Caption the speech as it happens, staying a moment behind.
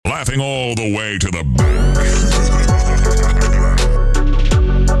laughing all the way to the bank.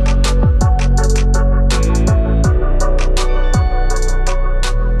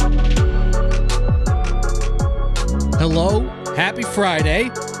 Hello, happy Friday,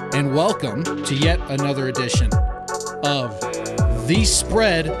 and welcome to yet another edition of The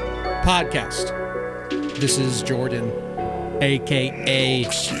Spread Podcast. This is Jordan, aka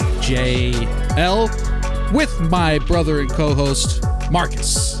JL, with my brother and co-host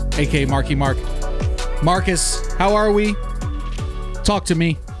Marcus, aka Marky Mark. Marcus, how are we? Talk to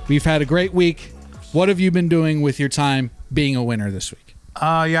me. We've had a great week. What have you been doing with your time being a winner this week?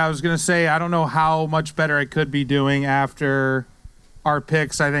 I was going to say, I don't know how much better I could be doing after our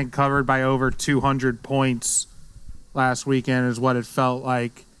picks, I think, covered by over 200 points last weekend is what it felt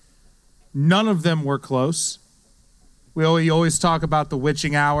like. None of them were close. We always talk about the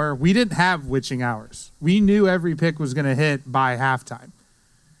witching hour. We didn't have witching hours. We knew every pick was going to hit by halftime.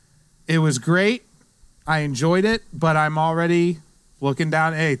 It was great. I enjoyed it, but I'm already looking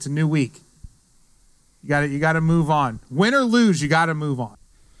down. Hey, it's a new week. You got to move on. Win or lose, you got to move on.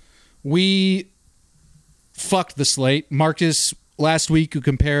 We fucked the slate. Marcus last week who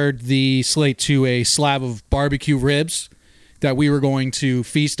compared the slate to a slab of barbecue ribs that we were going to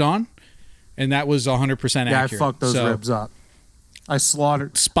feast on, and that was 100% accurate. Yeah, I fucked those ribs up. I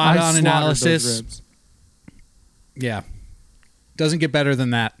slaughtered. Spot on analysis. Those ribs. Yeah. Doesn't get better than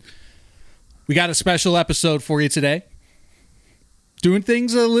that. We got a special episode for you today. Doing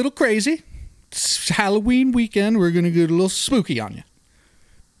things a little crazy. It's Halloween weekend. We're going to get a little spooky on you.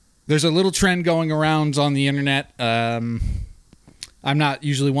 There's a little trend going around on the internet. I'm not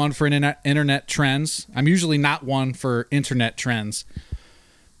usually one for internet trends. I'm usually not one for internet trends.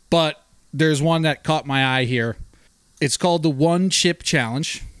 But there's one that caught my eye here. It's called the One Chip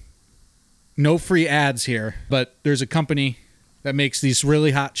Challenge. No free ads here, but there's a company that makes these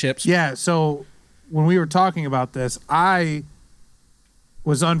really hot chips. Yeah, so when we were talking about this, I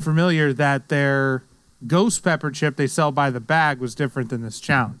was unfamiliar that their ghost pepper chip they sell by the bag was different than this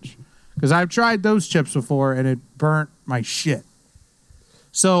challenge. Because I've tried those chips before and it burnt my shit.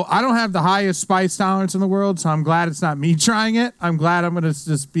 So I don't have the highest spice tolerance in the world, so I'm glad it's not me trying it. I'm glad I'm going to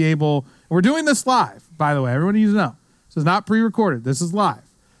just be able... We're doing this live, by the way. Everyone needs to know. This is not pre-recorded. This is live.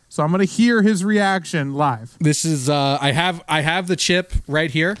 So I'm going to hear his reaction live. This is... I have the chip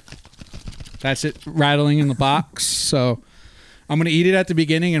right here. That's it rattling in the box. So... I'm going to eat it at the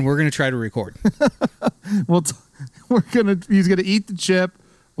beginning, and we're going to try to record. He's going to eat the chip.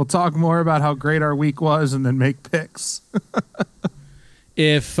 We'll talk more about how great our week was, and then make picks.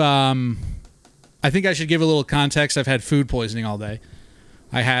 I think I should give a little context. I've had food poisoning all day.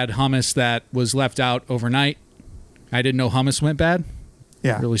 I had hummus that was left out overnight. I didn't know hummus went bad.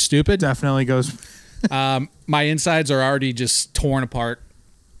 Yeah. Really stupid. Definitely goes. My insides are already just torn apart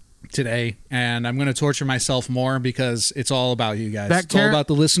today, and I'm going to torture myself more because it's all about you guys. It's all about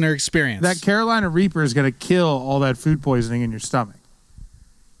the listener experience. That Carolina Reaper is going to kill all that food poisoning in your stomach.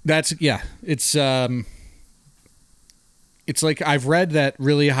 It's like I've read that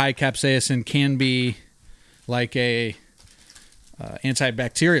really high capsaicin can be like a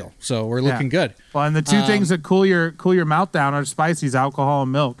antibacterial, so we're looking good. Well, and the two things that cool your mouth down are spices, alcohol,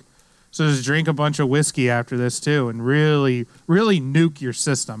 and milk. So just drink a bunch of whiskey after this too, and really, really nuke your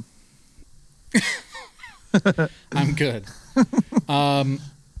system. I'm good.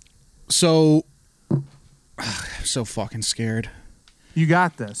 So I'm so fucking scared. You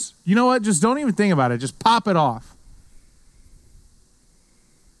got this. You know what? Just don't even think about it. Just pop it off.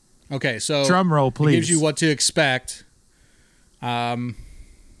 Okay, so drum roll, please. It gives you what to expect.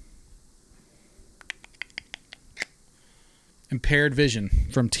 Impaired vision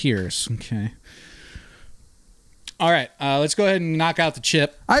from tears. Okay. All right, let's go ahead and knock out the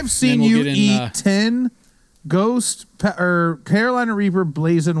chip. I've seen you eat 10 Carolina Reaper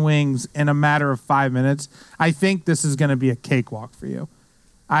blazing wings in a matter of 5 minutes. I think this is going to be a cakewalk for you.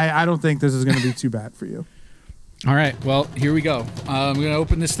 I don't think this is going to be too bad for you. All right, well, here we go. I'm going to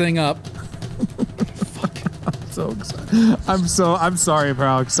open this thing up. Fuck. I'm so excited. I'm sorry for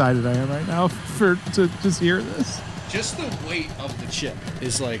how excited I am right now to just hear this. Just the weight of the chip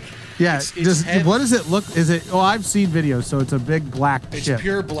is like... Yeah, what does it look? Is it? Oh, I've seen videos, so it's a big black chip. It's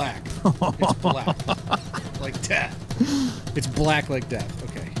pure black. It's black, like death. It's black like death.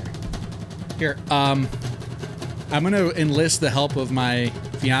 Okay, here. I'm gonna enlist the help of my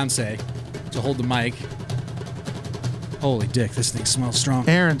fiance to hold the mic. Holy dick, this thing smells strong.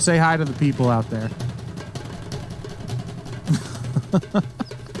 Aaron, say hi to the people out there.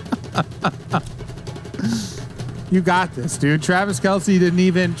 You got this, dude. Travis Kelce didn't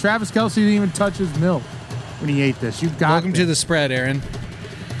even touch his milk when he ate this. You got Welcome to the spread, Aaron.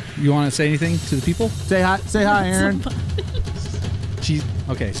 You want to say anything to the people? Say hi, Aaron.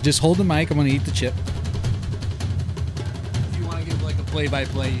 Okay, so just hold the mic. I'm going to eat the chip. If you want to give like a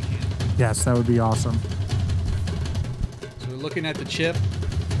play-by-play, you can. Yes, that would be awesome. So we're looking at the chip.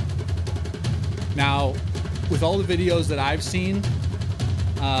 Now, with all the videos that I've seen,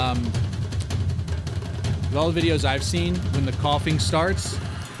 when the coughing starts,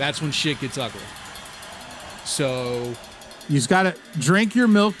 that's when shit gets ugly. So, You just got to drink your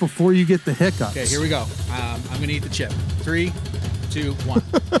milk before you get the hiccups. okay, here we go. I'm going to eat the chip. 3, 2, 1.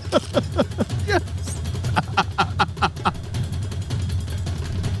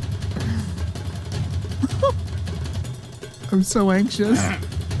 I'm so anxious.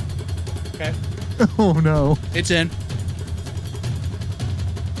 Okay. Oh, no. It's in.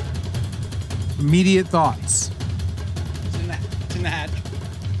 Immediate thoughts. It's in the hatch.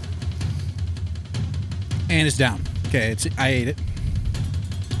 And it's down. Okay, I ate it.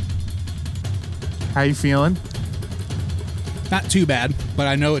 How you feeling? Not too bad, but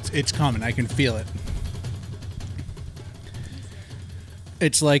I know it's coming. I can feel it.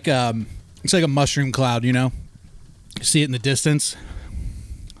 It's like a mushroom cloud, you know? You see it in the distance.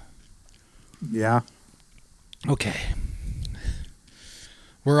 Yeah. Okay.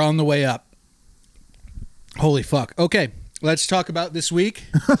 We're on the way up. Holy fuck. Okay, let's talk about this week.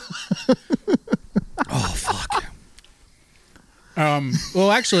 Oh, fuck.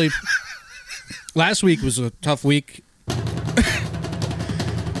 Well, actually, last week was a tough week.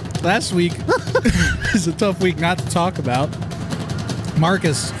 Last week is a tough week not to talk about.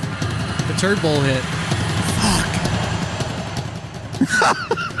 Marcus, the Turd Bowl hit. Fuck.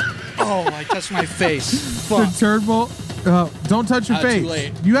 Oh, I touched my face. Fuck. The Turd Bowl. Don't touch your face. Too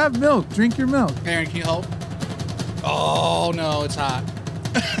late. You have milk. Drink your milk. Aaron, can you help? Oh, no, it's hot.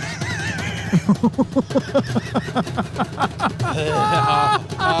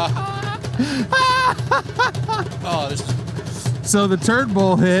 Oh, this is... So the Turd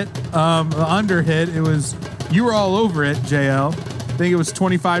Bowl hit, the under hit. It was, you were all over it, JL. I think it was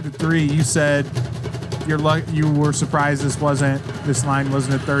 25-3. You said you were surprised this line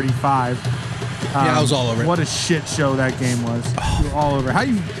wasn't at 35. Yeah, I was all over it. What a shit show that game was. You were all over it. How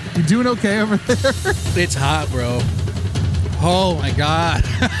you doing okay over there? It's hot, bro. Oh my god.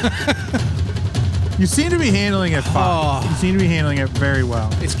 You seem to be handling it fine. Oh. You seem to be handling it very well.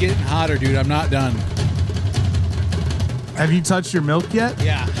 It's getting hotter, dude. I'm not done. Have you touched your milk yet?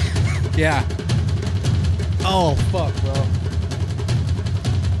 Yeah. Yeah. Oh, fuck, bro.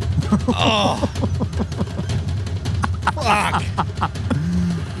 Oh. Fuck.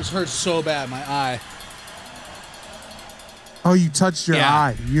 This hurts so bad, my eye. Oh, you touched your Yeah.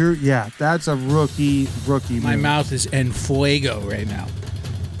 eye. That's a rookie My move. mouth is en fuego right now.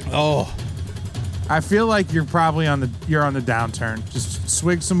 Oh. I feel like you're probably on the downturn. Just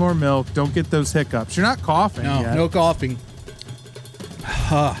swig some more milk. Don't get those hiccups. You're not coughing No, yet. no coughing.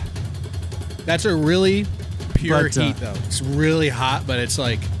 That's a really pure But, heat, though. It's really hot, but it's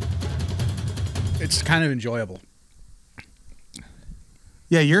like, it's kind of enjoyable.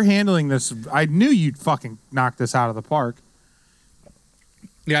 Yeah, you're handling this. I knew you'd fucking knock this out of the park.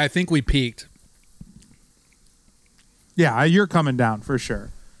 Yeah, I think we peaked. Yeah, you're coming down for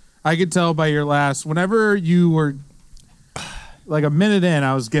sure. I could tell by your whenever you were like a minute in,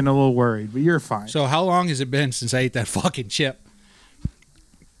 I was getting a little worried, but you're fine. So how long has it been since I ate that fucking chip?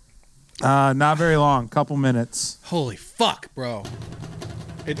 Not very long, couple minutes. Holy fuck, bro.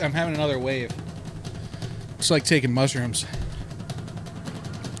 I'm having another wave. It's like taking mushrooms.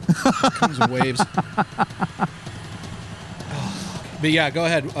 It comes in waves. Oh, but yeah, go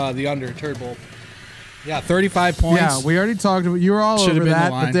ahead. The under, Turd Bowl. Yeah, 35 points. Yeah, we already talked about. You were all Should've over been the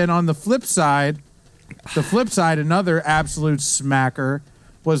that, line. but then on the flip side, another absolute smacker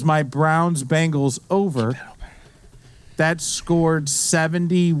was my Browns Bengals over. That scored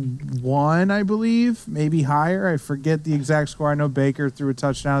 71, I believe, maybe higher. I forget the exact score. I know Baker threw a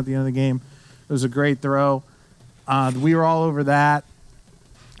touchdown at the end of the game. It was a great throw. We were all over that.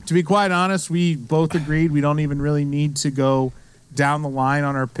 To be quite honest, we both agreed we don't even really need to go down the line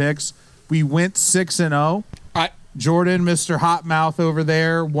on our picks. We went 6-0. Jordan, Mr. Hot Mouth over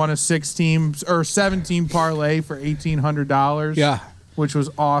there, won a 7-team parlay for $1,800. Yeah. Which was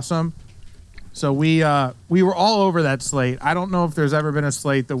awesome. So we were all over that slate. I don't know if there's ever been a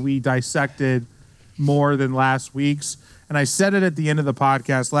slate that we dissected more than last week's. And I said it at the end of the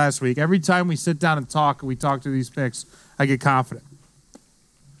podcast last week. Every time we sit down and we talk through these picks, I get confident.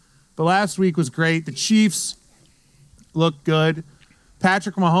 But last week was great. The Chiefs looked good.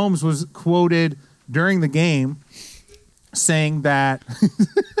 Patrick Mahomes was quoted during the game saying that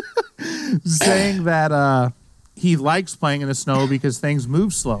he likes playing in the snow because things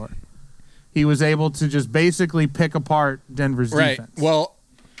move slower. He was able to just basically pick apart Denver's defense. Well,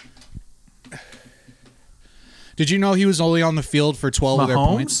 did you know he was only on the field for 12 of their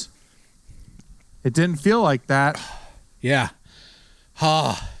points? It didn't feel like that. Yeah.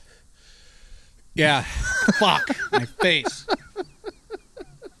 Yeah. Fuck. My face.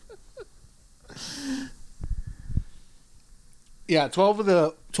 Yeah, 12 of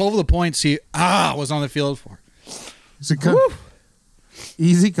the points he was on the field for. It's a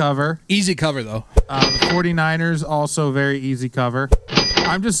easy cover. Easy cover though. The 49ers also very easy cover.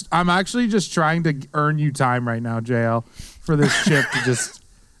 I'm actually just trying to earn you time right now, JL, for this chip to just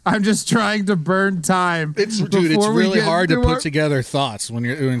I'm just trying to burn time. It's really hard to put together thoughts when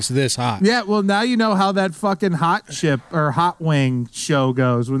it's this hot. Yeah, well now you know how that fucking hot chip or hot wing show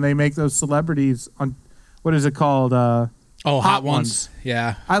goes when they make those celebrities on what is it called? Hot ones.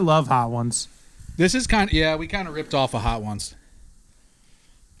 Yeah. I love hot ones. This is we kind of ripped off of Hot Ones.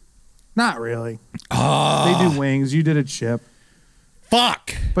 Not really. They do wings. You did a chip.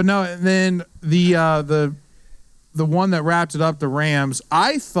 Fuck. But no, and then the one that wrapped it up, the Rams.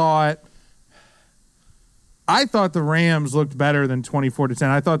 I thought the Rams looked better than 24-10.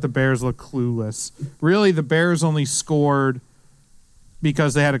 I thought the Bears looked clueless. Really, the Bears only scored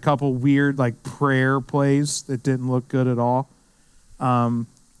because they had a couple weird like prayer plays that didn't look good at all. Sean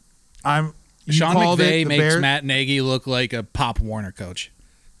McVay makes Matt Nagy look like a Pop Warner coach.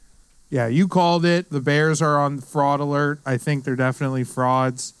 Yeah, you called it. The Bears are on fraud alert. I think they're definitely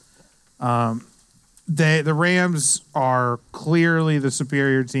frauds. The Rams are clearly the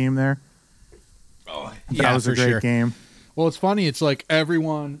superior team there. Oh, that was a great game. Well, it's funny. It's like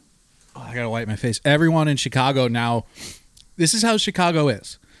everyone. I gotta wipe my face. Everyone in Chicago now. This is how Chicago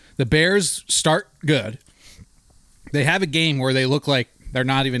is. The Bears start good. They have a game where they look like they're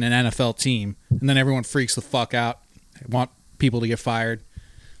not even an NFL team, and then everyone freaks the fuck out. They want people to get fired.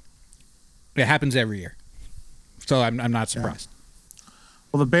 It happens every year, so I'm not surprised. Yeah.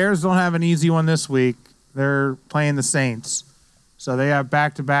 Well, the Bears don't have an easy one this week. They're playing the Saints, so they have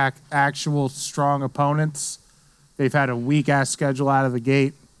back-to-back actual strong opponents. They've had a weak-ass schedule out of the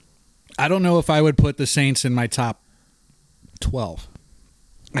gate. I don't know if I would put the Saints in my top 12.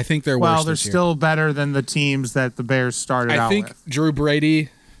 I think they're worse. Well, they're still better than the teams that the Bears started out with. I think Drew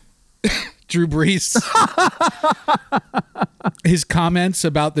Brees, his comments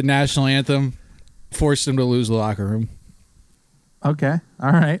about the national anthem forced him to lose the locker room. Okay,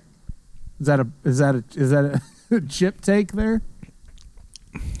 all right. Is that a chip take there?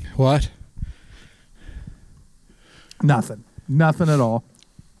 What? Nothing at all.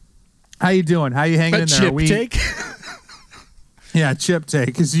 How you doing? How you hanging in there? Chip take? Yeah, chip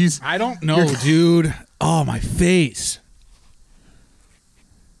take. I don't know, dude. Oh, my face.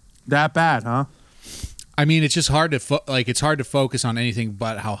 That bad, huh? I mean, it's just hard to it's hard to focus on anything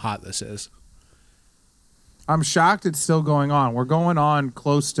but how hot this is. I'm shocked it's still going on. We're going on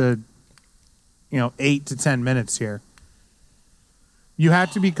close to 8 to 10 minutes here. You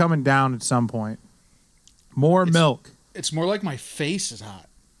have to be coming down at some point. More milk. It's more like my face is hot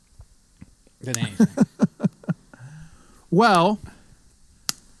than anything. Well,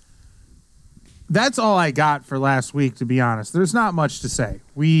 that's all I got for last week, to be honest. There's not much to say.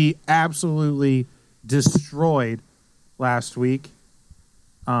 We absolutely destroyed last week.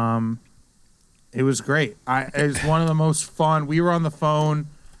 It was great. It was one of the most fun. We were on the phone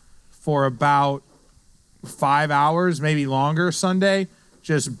for about 5 hours, maybe longer Sunday,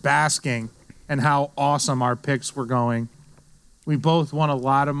 just basking in how awesome our picks were going. We both won a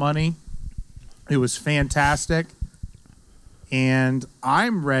lot of money. It was fantastic. And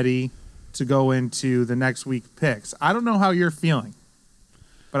I'm ready to go into the next week picks. I don't know how you're feeling,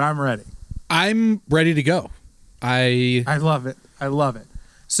 but I'm ready. I'm ready to go. I love it. I love it.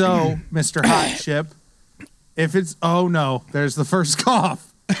 So, Mr. Hot Chip, if it's no, there's the first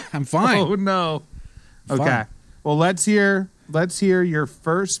cough. I'm fine. Oh no. Okay. Fine. Well, let's hear your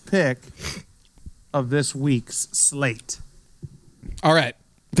first pick of this week's slate. All right.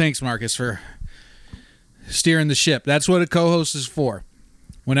 Thanks, Marcus, for steering the ship. That's what a co-host is for.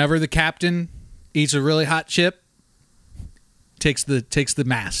 Whenever the captain eats a really hot chip, takes the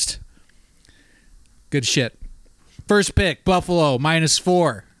mast. Good shit. First pick, Buffalo,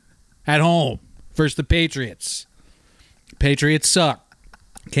 -4 at home versus the Patriots. Patriots suck.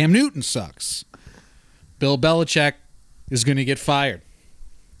 Cam Newton sucks. Bill Belichick is going to get fired.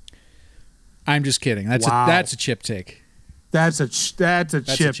 I'm just kidding. That's a chip take. That's a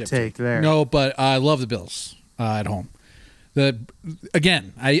chip take there. No, but I love the Bills at home. A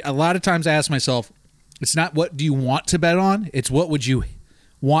lot of times I ask myself, it's not what do you want to bet on, it's what would you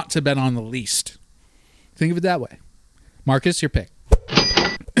want to bet on the least. Think of it that way. Marcus, your pick.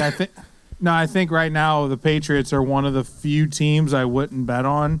 I think right now the Patriots are one of the few teams I wouldn't bet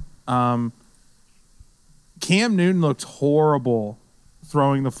on. Cam Newton looked horrible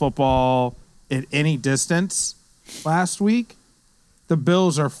throwing the football at any distance last week. The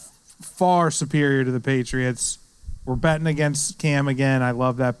Bills are far superior to the Patriots. We're betting against Cam again. I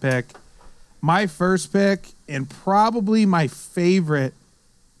love that pick. My first pick, and probably my favorite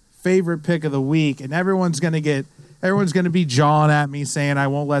pick of the week, and everyone's going to be jawing at me saying I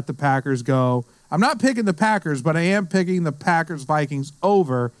won't let the Packers go. I'm not picking the Packers, but I am picking the Packers-Vikings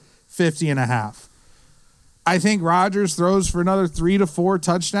over 50.5. I think Rodgers throws for another 3 to 4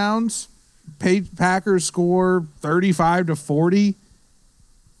 touchdowns. Packers score 35 to 40.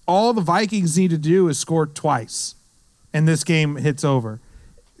 All the Vikings need to do is score twice, and this game hits over.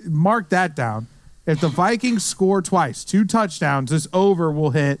 Mark that down. If the Vikings score twice, 2 touchdowns, this over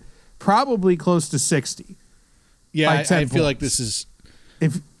will hit probably close to 60. Yeah, I feel like this is.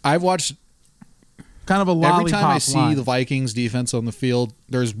 If I've watched kind of a lollipop every time I see line. the Vikings defense on the field,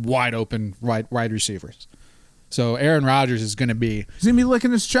 there's wide open wide receivers. So Aaron Rodgers is going to be. He's going to be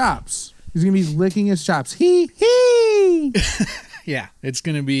licking his chops. He's going to be licking his chops. He. Yeah, it's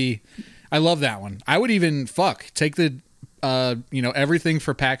going to be. I love that one. I would even take the, everything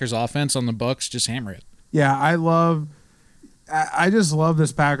for Packers offense on the books. Just hammer it. Yeah, I just love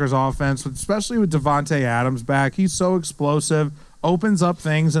this Packers offense, especially with Devontae Adams back. He's so explosive, opens up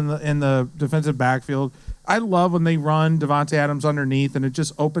things in the defensive backfield. I love when they run Devontae Adams underneath, and it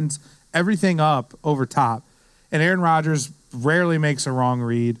just opens everything up over top. And Aaron Rodgers rarely makes a wrong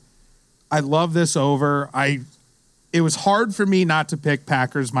read. I love this over. It was hard for me not to pick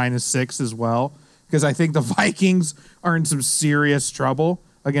Packers -6 as well, because I think the Vikings are in some serious trouble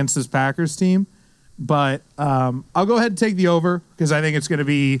against this Packers team. But I'll go ahead and take the over because I think it's going to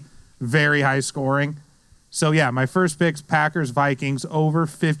be very high scoring. So, yeah, my first pick's Packers-Vikings over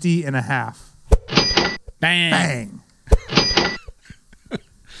 50.5. Bang.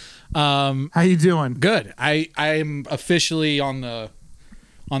 How you doing? Good. I'm officially on the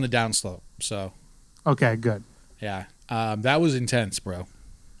downslope. So, okay, good. yeah, that was intense, bro.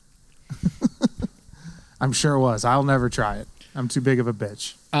 I'm sure it was. I'll never try it. I'm too big of a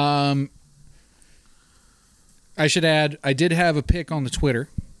bitch. I should add, I did have a pick on the Twitter.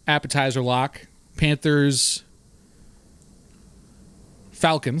 Appetizer lock. Panthers.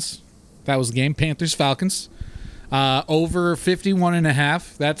 Falcons. That was the game. Panthers, Falcons. Over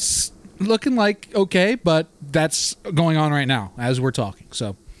 51.5. That's looking like okay, but that's going on right now as we're talking.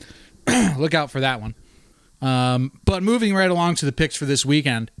 So look out for that one. But moving right along to the picks for this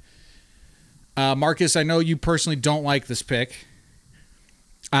weekend. Marcus, I know you personally don't like this pick.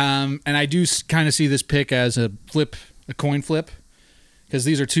 And I do kind of see this pick as a coin flip, because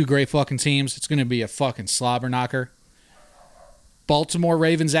these are two great fucking teams. It's going to be a fucking slobber knocker. Baltimore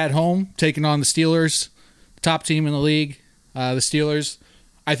Ravens at home taking on the Steelers, top team in the league. The Steelers.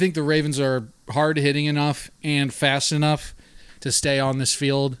 I think the Ravens are hard hitting enough and fast enough to stay on this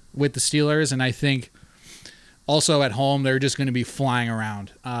field with the Steelers, and I think also at home they're just going to be flying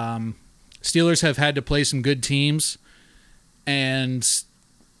around. Steelers have had to play some good teams, and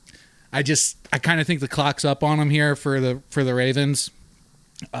I kind of think the clock's up on them here for the Ravens.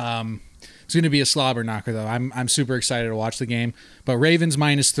 It's going to be a slobber knocker though. I'm super excited to watch the game. But Ravens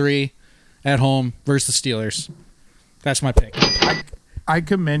 -3 at home versus the Steelers. That's my pick. I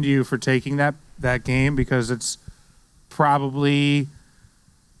commend you for taking that game because it's probably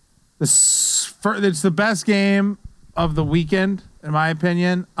it's the best game of the weekend in my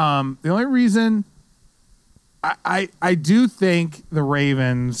opinion. The only reason I do think the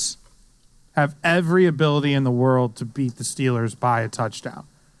Ravens have every ability in the world to beat the Steelers by a touchdown.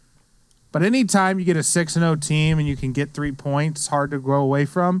 But anytime you get a 6-0 team and you can get 3 points, it's hard to go away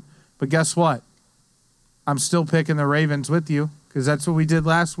from. But guess what? I'm still picking the Ravens with you because that's what we did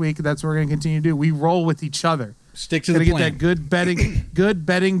last week. That's what we're going to continue to do. We roll with each other. Stick to the plan. Get that good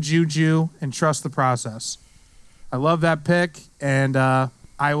betting juju and trust the process. I love that pick, and I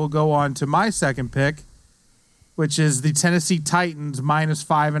will go on to my second pick, which is the Tennessee Titans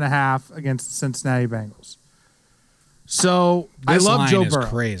 -5.5 against the Cincinnati Bengals. So This I love line Joe is Burrow.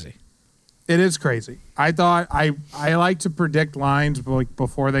 crazy. It is crazy. I thought I like to predict lines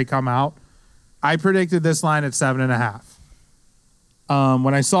before they come out. I predicted this line at 7.5.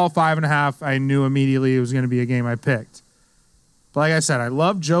 When I saw 5.5, I knew immediately it was going to be a game I picked. But like I said, I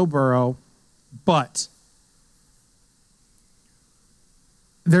love Joe Burrow, but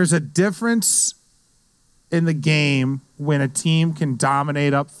there's a difference in the game when a team can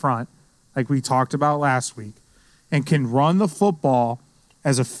dominate up front, like we talked about last week, and can run the football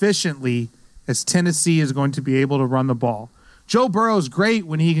as efficiently as Tennessee is going to be able to run the ball. Joe Burrow's great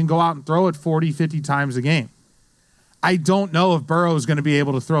when he can go out and throw it 40, 50 times a game. I don't know if Burrow is going to be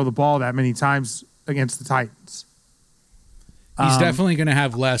able to throw the ball that many times against the Titans. He's definitely going to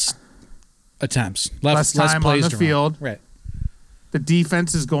have less attempts, less time plays on the to run. field. Right. The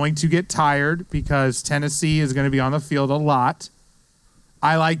defense is going to get tired because Tennessee is going to be on the field a lot.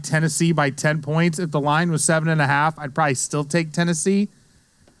 I like Tennessee by 10 points. If the line was 7.5, I'd probably still take Tennessee.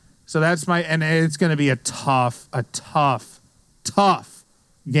 So that's and it's going to be a tough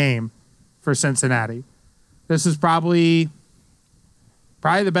game for Cincinnati. This is probably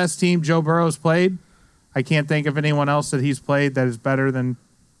the best team Joe Burrow's played. I can't think of anyone else that he's played that is better than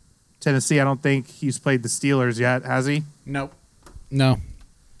Tennessee. I don't think he's played the Steelers yet, has he? Nope. No,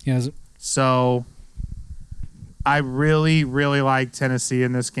 he hasn't. So I really, really like Tennessee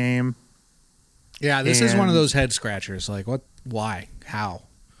in this game. Yeah, this is one of those head scratchers. Like, what? Why? How?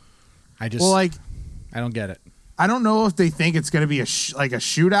 I don't get it. I don't know if they think it's going to be a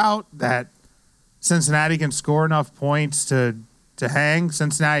shootout that Cincinnati can score enough points to hang.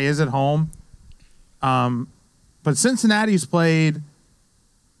 Cincinnati is at home. But Cincinnati's played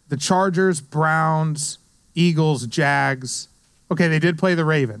the Chargers, Browns, Eagles, Jags. Okay, they did play the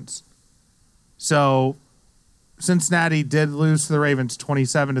Ravens. So Cincinnati did lose to the Ravens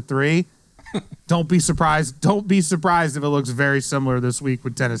 27-3. Don't be surprised. Don't be surprised if it looks very similar this week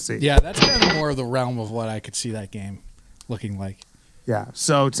with Tennessee. Yeah, that's kind of more of the realm of what I could see that game looking like. Yeah.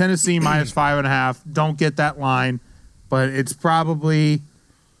 So Tennessee minus 5.5. Don't get that line, but it's probably.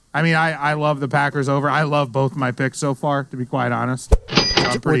 I mean, I love the Packers over. I love both my picks so far, to be quite honest.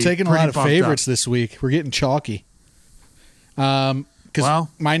 So We're taking a lot of favorites this week. We're getting chalky. Because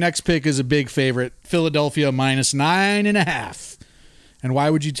my next pick is a big favorite, Philadelphia minus 9.5. And why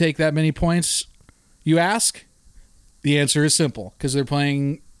would you take that many points, you ask? The answer is simple, because they're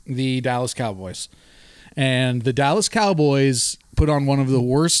playing the Dallas Cowboys. And the Dallas Cowboys put on one of the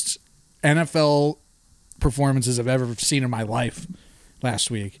worst NFL performances I've ever seen in my life last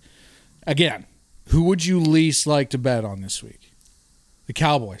week. Again, who would you least like to bet on this week? The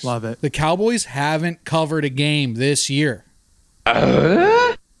Cowboys. Love it. The Cowboys haven't covered a game this year.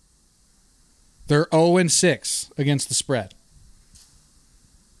 They're 0-6 against the spread.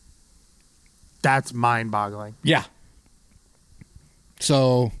 That's mind-boggling. Yeah.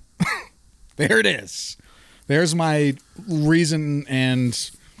 So there it is. There's my reason and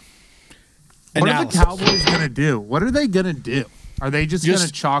analysis. What are the Cowboys going to do? What are they going to do? Are they just going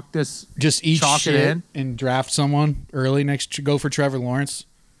to chalk it in and draft someone early go for Trevor Lawrence?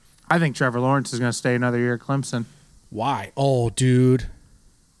 I think Trevor Lawrence is going to stay another year at Clemson. Why? Oh, dude.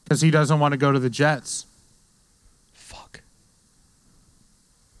 Because he doesn't want to go to the Jets. Fuck.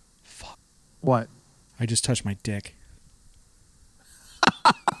 What? I just touched my dick.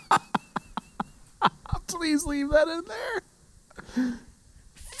 Please leave that in there.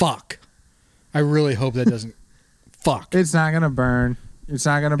 Fuck. I really hope that doesn't. Fuck. It's not going to burn. It's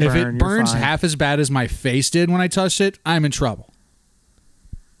not going to burn. If it burns half as bad as my face did when I touched it, I'm in trouble.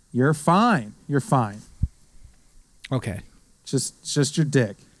 You're fine. You're fine. Okay. Just your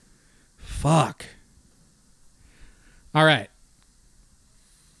dick. Fuck. All right.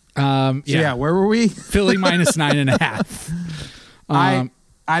 Yeah, where were we? Philly minus 9.5.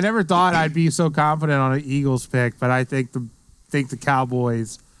 I never thought I'd be so confident on an Eagles pick, but I think the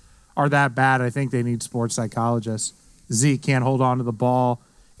Cowboys are that bad. I think they need sports psychologists. Zeke can't hold on to the ball.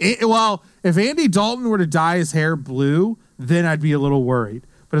 If Andy Dalton were to dye his hair blue, then I'd be a little worried.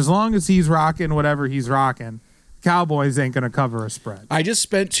 But as long as he's rocking whatever he's rocking, Cowboys ain't going to cover a spread. I just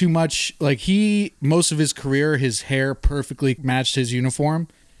spent too much. Most of his career, his hair perfectly matched his uniform.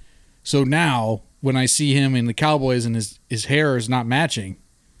 So now, when I see him in the Cowboys and his hair is not matching,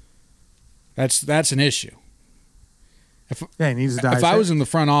 that's an issue. He needs to dye if I was in the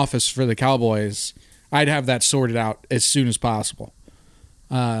front office for the Cowboys, I'd have that sorted out as soon as possible.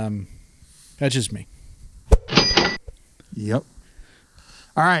 That's just me. Yep.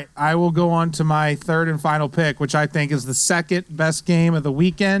 All right, I will go on to my third and final pick, which I think is the second best game of the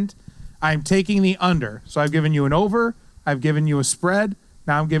weekend. I'm taking the under. So I've given you an over, I've given you a spread,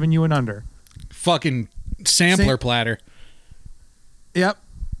 now I'm giving you an under. Fucking sampler platter. Yep.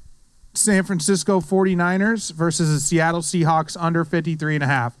 San Francisco 49ers versus the Seattle Seahawks under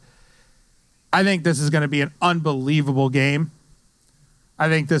 53.5. I think this is going to be an unbelievable game. I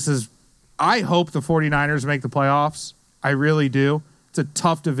hope the 49ers make the playoffs. I really do. It's a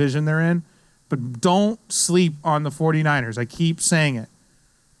tough division they're in, but don't sleep on the 49ers. I keep saying it.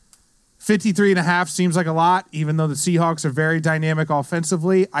 53.5 seems like a lot, even though the Seahawks are very dynamic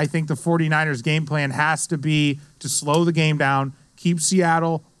offensively. I think the 49ers game plan has to be to slow the game down, keep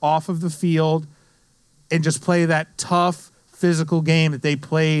Seattle off of the field and just play that tough physical game that they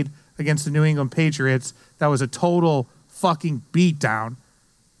played against the New England Patriots. That was a total fucking beatdown.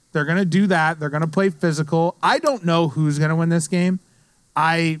 They're going to do that. They're going to play physical. I don't know who's going to win this game.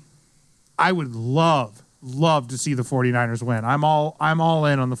 I would love to see the 49ers win. I'm all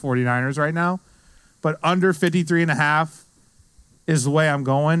in on the 49ers right now. But under 53.5 is the way I'm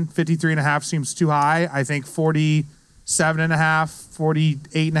going. 53.5 seems too high. I think 47.5,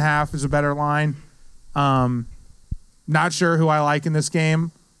 48.5 is a better line. Not sure who I like in this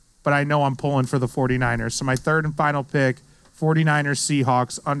game, but I know I'm pulling for the 49ers. So my third and final pick, 49ers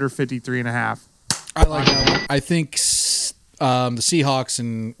Seahawks under 53.5. I like that one. I think the Seahawks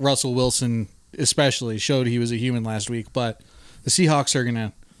and Russell Wilson especially showed he was a human last week, but the Seahawks are going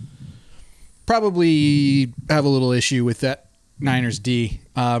to probably have a little issue with that Niners D.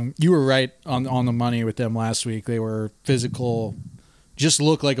 You were right on the money with them last week. They were physical, just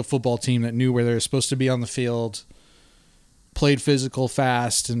looked like a football team that knew where they were supposed to be on the field, played physical,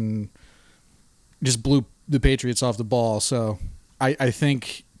 fast, and just blew the Patriots off the ball. So I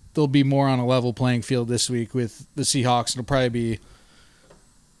think they'll be more on a level playing field this week with the Seahawks. It'll probably be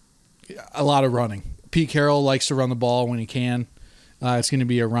a lot of running. Pete Carroll likes to run the ball when he can. It's going to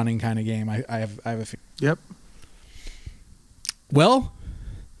be a running kind of game. I have a feeling. Yep. Well,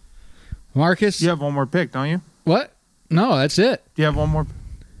 Marcus. You have one more pick, don't you? What? No, that's it. Do you have one more?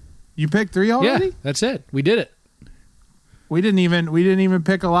 You picked 3 already? Yeah, that's it. We did it. We didn't even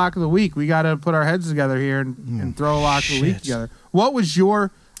pick a lock of the week. We got to put our heads together here and throw a lock of the week together. What was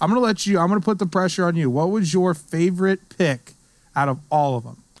your? I'm going to put the pressure on you. What was your favorite pick out of all of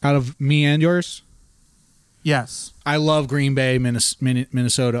them? Out of me and yours? Yes. I love Green Bay,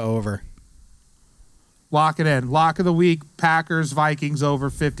 Minnesota over. Lock it in. Lock of the week, Packers, Vikings over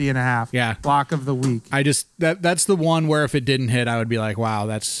 50.5. Yeah. Lock of the week. That's the one where if it didn't hit, I would be like, wow,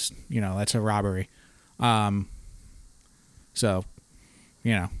 that's a robbery. So,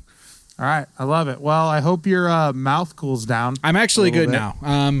 All right. I love it. Well, I hope your mouth cools down. I'm actually good now.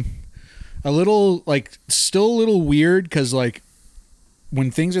 A little, still a little weird because, when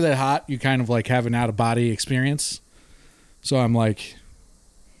things are that hot, you kind of, have an out-of-body experience. So I'm a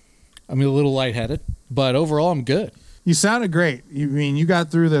little lightheaded. But overall, I'm good. You sounded great. You got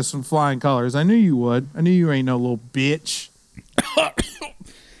through this in flying colors. I knew you would. I knew you ain't no little bitch.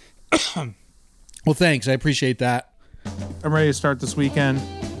 Well, thanks. I appreciate that. I'm ready to start this weekend.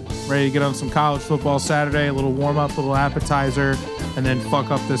 Ready to get on some college football Saturday, a little warm-up, a little appetizer, and then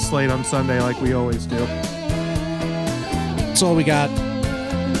fuck up this slate on Sunday like we always do. That's all we got.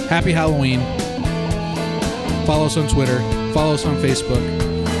 Happy Halloween. Follow us on Twitter. Follow us on Facebook.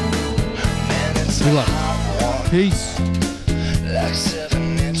 We love you. Peace. Like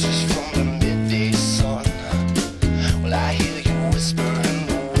 7 inches from the midday sun. Well, I hear you whispering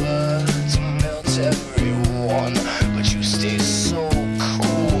the words to melt everyone, but you stay so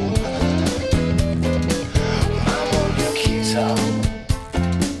cool. My Mona Lisa,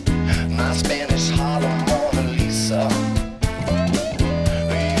 my Spanish Harlem Mona Lisa.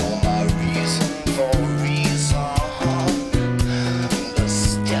 You're my reason for reason. The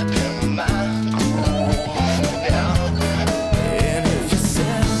step in my groove. And if you say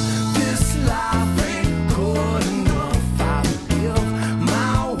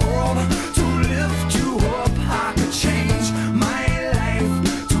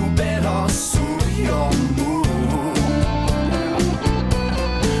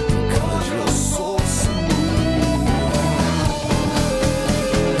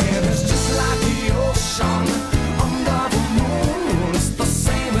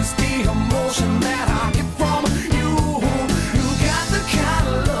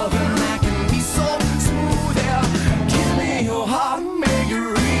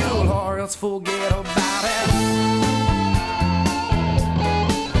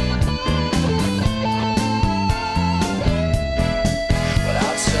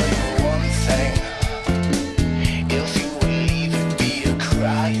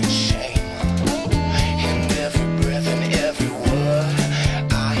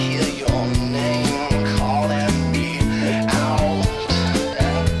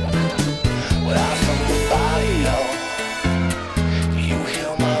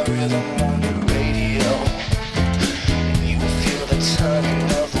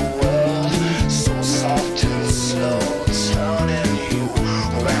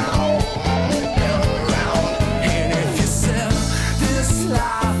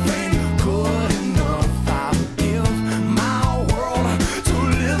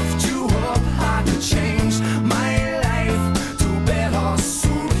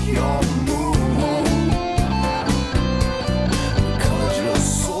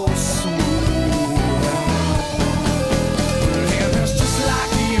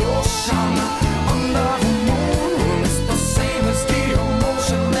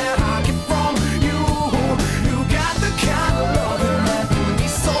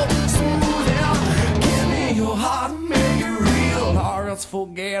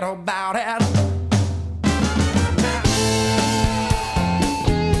forget about it.